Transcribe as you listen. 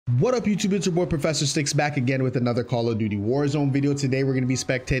What up YouTube, it's your boy ProfessorStix back again with another Call of Duty Warzone video. Today we're going to be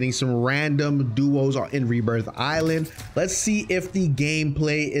spectating some random duos in Rebirth Island. Let's see if the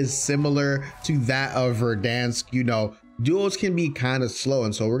gameplay is similar to that of Verdansk. You know, duos can be kind of slow,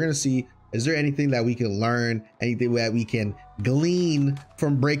 and so we're going to see, is there anything that we can learn, anything that we can glean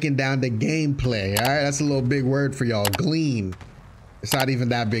from breaking down the gameplay? All right, that's a little big word for y'all, glean. It's not even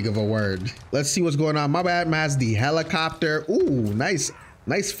that big of a word. Let's see what's going on. My bad man has the helicopter. Ooh, nice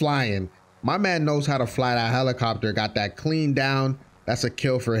flying. My man knows how to fly that helicopter. Got that clean down. That's a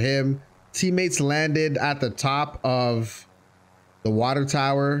kill for him. Teammates landed at the top of the water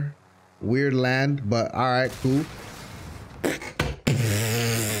tower. Weird land, but all right, cool.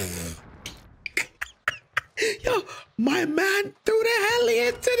 Yo, my man threw the heli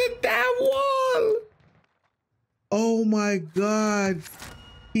into the damn wall. Oh my God.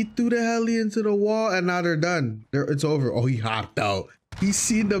 He threw the heli into the wall and now they're done. It's over. Oh, he hopped out. He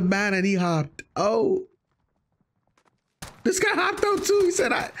seen the man and he hopped. Oh, this guy hopped out too. He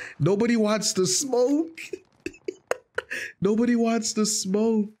said, nobody wants to smoke. Nobody wants to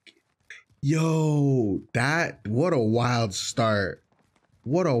smoke. Yo, what a wild start.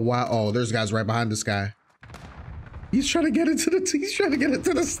 What a wild, oh, there's guys right behind this guy. He's trying to get into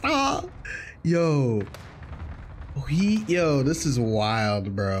the stall. Yo, this is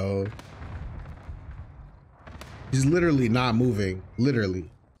wild, bro. He's literally not moving.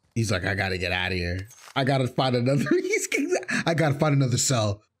 Literally. He's like, I gotta get out of here. I gotta find another. I gotta find another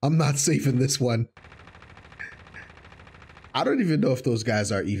cell. I'm not safe in this one. I don't even know if those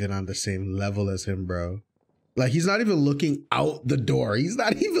guys are even on the same level as him, bro. Like, he's not even looking out the door. He's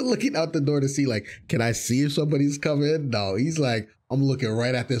not even looking out the door to see, like, can I see if somebody's coming? No, he's like, I'm looking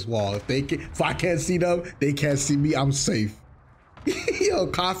right at this wall. If I can't see them, they can't see me. I'm safe. Yo,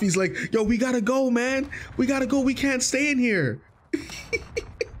 Coffee's like, yo, we gotta go, man. We gotta go. We can't stay in here.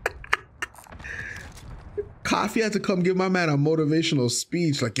 Coffee had to come give my man a motivational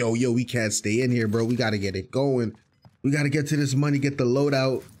speech. Like, yo, we can't stay in here, bro. We gotta get it going. We gotta get to this money, get the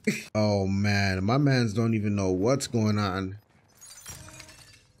loadout. Oh man, my mans don't even know what's going on.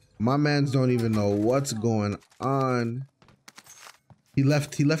 My mans don't even know what's going on. He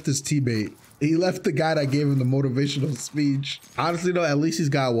left his teammate. He left the guy that gave him the motivational speech. Honestly though, at least he's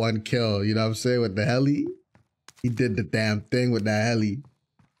got one kill, you know what I'm saying, with the heli. He did the damn thing with that heli.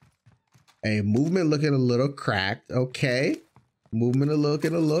 Hey, movement looking a little cracked, okay. Movement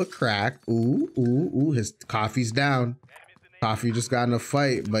looking a little cracked. Ooh, his Coffee's down. Coffee just got in a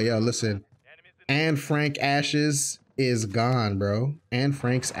fight, but yo, listen. And Frank Ashes is gone, bro. And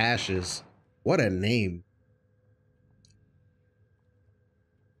Frank's Ashes. What a name.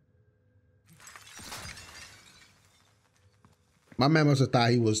 My man must have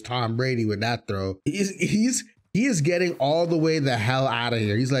thought he was Tom Brady with that throw. He is getting all the way the hell out of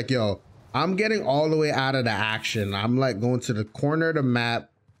here. He's like, yo, I'm getting all the way out of the action. I'm like going to the corner of the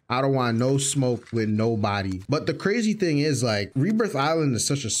map. I don't want no smoke with nobody. But the crazy thing is, like, Rebirth Island is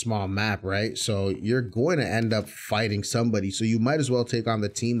such a small map, right? So you're going to end up fighting somebody. So you might as well take on the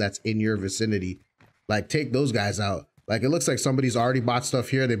team that's in your vicinity. Like, take those guys out. Like, it looks like somebody's already bought stuff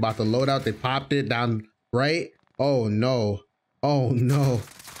here. They bought the loadout. They popped it down right. Oh no. Oh no.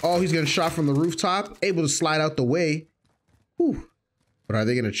 Oh, he's getting shot from the rooftop. Able to slide out the way. Whew. But are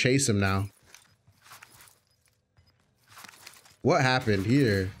they going to chase him now? What happened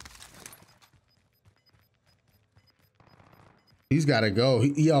here? He's got to go.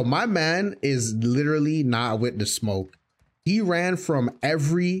 Yo, my man is literally not with the smoke. He ran from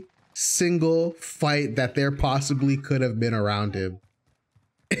every single fight that there possibly could have been around him.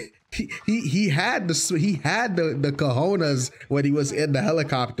 He had the cojones when he was in the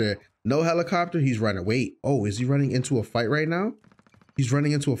helicopter. No helicopter, he's running. Wait, oh, is he running into a fight right now? He's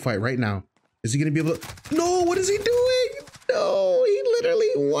running into a fight right now. Is he gonna be able to? No, what is he doing? No, he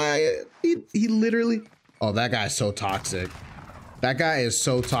literally, he literally, oh, that guy's so toxic. That guy is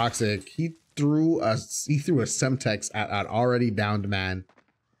so toxic. He threw a Semtex at an already downed man.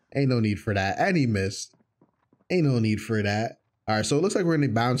 Ain't no need for that. And he missed. Ain't no need for that. All right, so it looks like we're gonna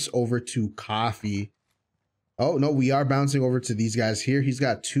bounce over to Coffee. Oh no, we are bouncing over to these guys here. He's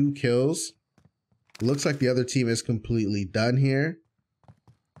got 2 kills. Looks like the other team is completely done here.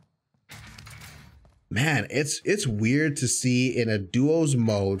 Man, it's weird to see in a duos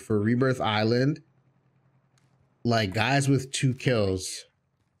mode for Rebirth Island, like guys with 2 kills.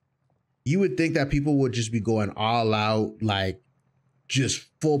 You would think that people would just be going all out, like just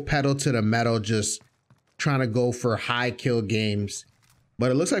full pedal to the metal, just trying to go for high kill games.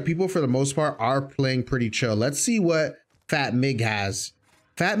 But it looks like people for the most part are playing pretty chill. Let's see what Fat Mig has.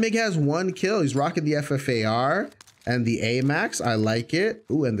 Fat Mig has 1 kill. He's rocking the FFAR. And the AMAX, I like it.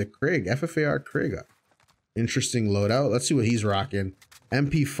 Ooh, and the Krig, FFAR Krig. Interesting loadout. Let's see what he's rocking.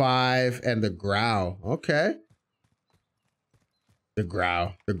 MP5 and the Grow. Okay. The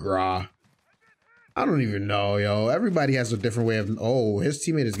Grow. The Gra. I don't even know, yo. Everybody has a different way of... Oh, his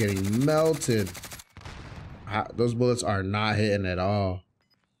teammate is getting melted. Those bullets are not hitting at all.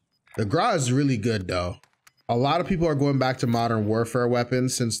 The Gra is really good, though. A lot of people are going back to Modern Warfare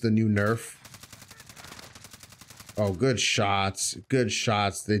weapons since the new nerf. Oh, good shots. Good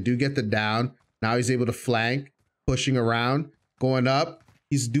shots. They do get the down. Now he's able to flank, pushing around, going up.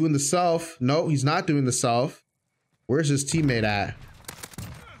 He's doing the self. No, he's not doing the self. Where's his teammate at?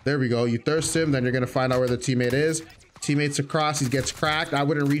 There we go. You thirst him, then you're going to find out where the teammate is. Teammate's across. He gets cracked. I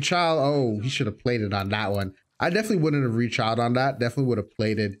wouldn't reach out. Oh, he should have played it on that one. I definitely wouldn't have reached out on that. Definitely would have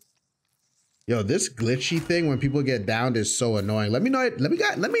played it. Yo, this glitchy thing when people get downed is so annoying. Let me know.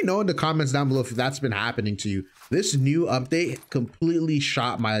 Let me know in the comments down below if that's been happening to you. This new update completely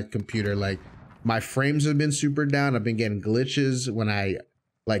shot my computer. Like, my frames have been super down. I've been getting glitches when I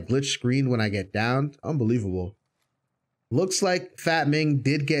glitch screen when I get down. Unbelievable. Looks like Fat Ming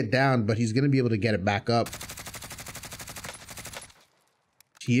did get down, but he's gonna be able to get it back up.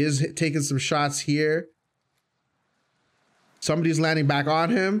 He is taking some shots here. Somebody's landing back on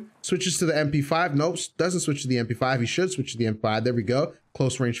him. Switches to the MP5. Nope, doesn't switch to the MP5. He should switch to the MP5. There we go.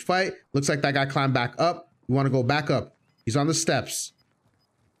 Close range fight. Looks like that guy climbed back up. We want to go back up. He's on the steps.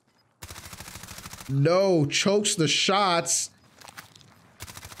 No, chokes the shots.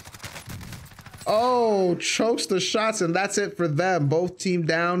 Oh, chokes the shots, and that's it for them. Both team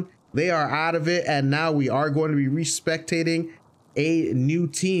down. They are out of it, and now we are going to be respectating a new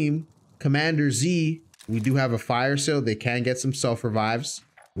team, Commander Z. We do have a fire sale. They can get some self-revives.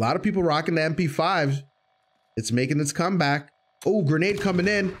 A lot of people rocking the MP5. It's making its comeback. Oh, grenade coming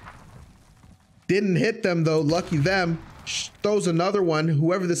in. Didn't hit them, though. Lucky them. Throws another one.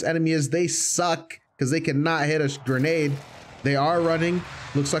 Whoever this enemy is, they suck because they cannot hit a grenade. They are running.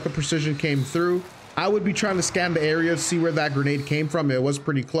 Looks like a precision came through. I would be trying to scan the area to see where that grenade came from. It was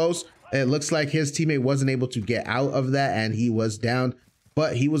pretty close. It looks like his teammate wasn't able to get out of that and he was down,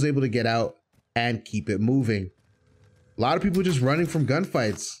 but he was able to get out and keep it moving. A lot of people just running from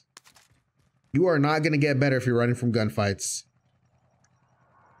gunfights. You are not going to get better if you're running from gunfights.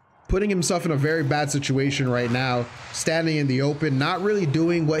 Putting himself in a very bad situation right now, standing in the open, not really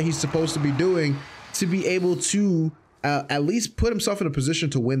doing what he's supposed to be doing to be able to at least put himself in a position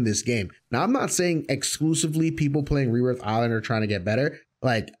to win this game. Now, I'm not saying exclusively people playing Rebirth Island are trying to get better.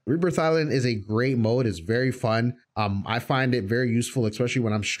 Like, Rebirth Island is a great mode. It's very fun. I find it very useful, especially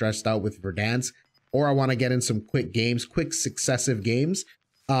when I'm stressed out with Verdansk or I want to get in some quick games, quick successive games.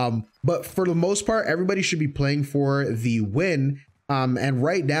 But for the most part, everybody should be playing for the win. And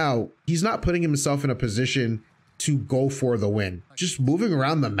right now, he's not putting himself in a position to go for the win. Just moving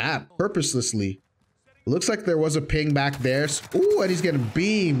around the map purposelessly. Looks like there was a ping back there. Ooh, and he's getting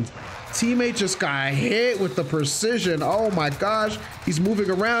beamed. Teammate just got hit with the precision. Oh my gosh. He's moving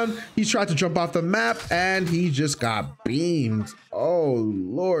around. He's tried to jump off the map and he just got beamed. Oh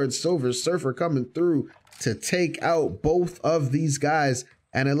Lord, Silver Surfer coming through to take out both of these guys.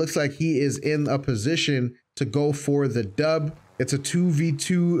 And it looks like he is in a position to go for the dub. It's a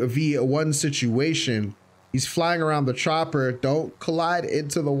 2v2v1 situation. He's flying around the chopper. Don't collide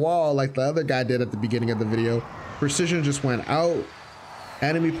into the wall like the other guy did at the beginning of the video. Precision just went out.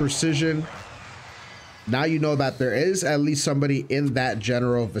 Enemy precision. Now you know that there is at least somebody in that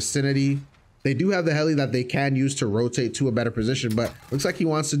general vicinity. They do have the heli that they can use to rotate to a better position, but looks like he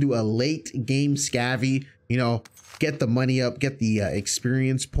wants to do a late game scavvy, you know, get the money up, get the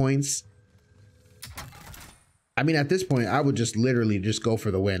experience points. I mean, at this point, I would just literally just go for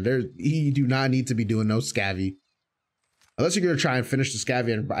the win. You do not need to be doing no scavvy. Unless you're going to try and finish the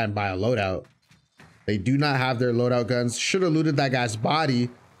scavvy and buy a loadout. They do not have their loadout guns. Should have looted that guy's body.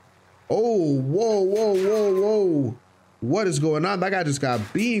 Oh, whoa, whoa, whoa, whoa. What is going on? That guy just got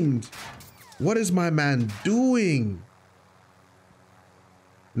beamed. What is my man doing?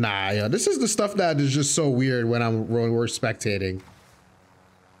 Nah, yo, this is the stuff that is just so weird when we're spectating.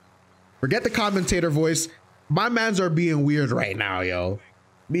 Forget the commentator voice. My mans are being weird right now, yo.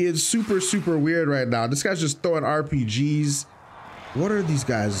 Being super, super weird right now. This guy's just throwing RPGs. What are these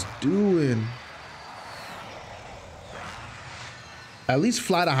guys doing? At least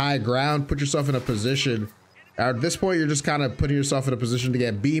fly to high ground. Put yourself in a position. At this point, you're just kind of putting yourself in a position to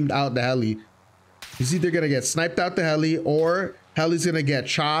get beamed out the heli. He's either going to get sniped out the heli or heli's going to get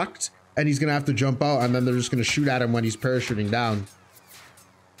chalked and he's going to have to jump out and then they're just going to shoot at him when he's parachuting down.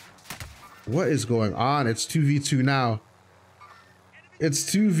 What is going on? It's 2v2 now. It's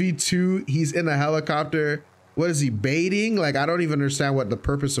 2v2. He's in a helicopter. What is he baiting? Like, I don't even understand what the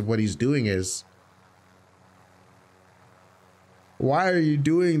purpose of what he's doing is. Why are you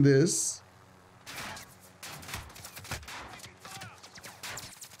doing this?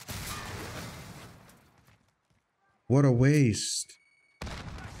 What a waste.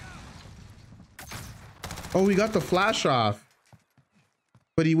 Oh, he got the flash off,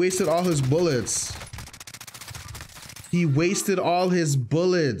 but he wasted all his bullets. He wasted all his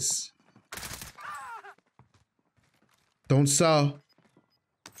bullets. Don't sell.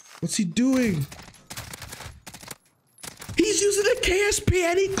 What's he doing? He's using a KSP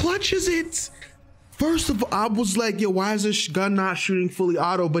and he clutches it. First of all, I was like, yo, why is this gun not shooting fully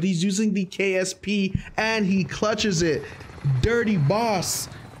auto? But he's using the KSP and he clutches it. Dirty boss.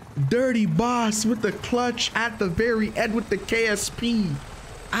 Dirty boss with the clutch at the very end with the KSP.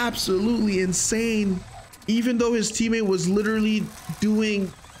 Absolutely insane. Even though his teammate was literally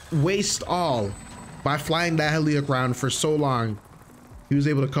doing waste all by flying that heli around for so long, he was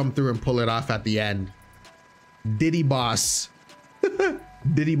able to come through and pull it off at the end. Diddy boss.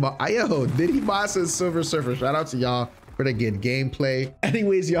 Diddy boss and Silver Surfer. Shout out to y'all for the good gameplay.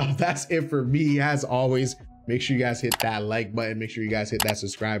 Anyways, y'all, that's it for me. As always, make sure you guys hit that like button. Make sure you guys hit that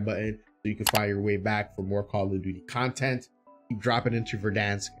subscribe button so you can find your way back for more Call of Duty content. Keep dropping into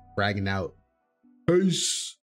Verdansk, bragging out. Peace.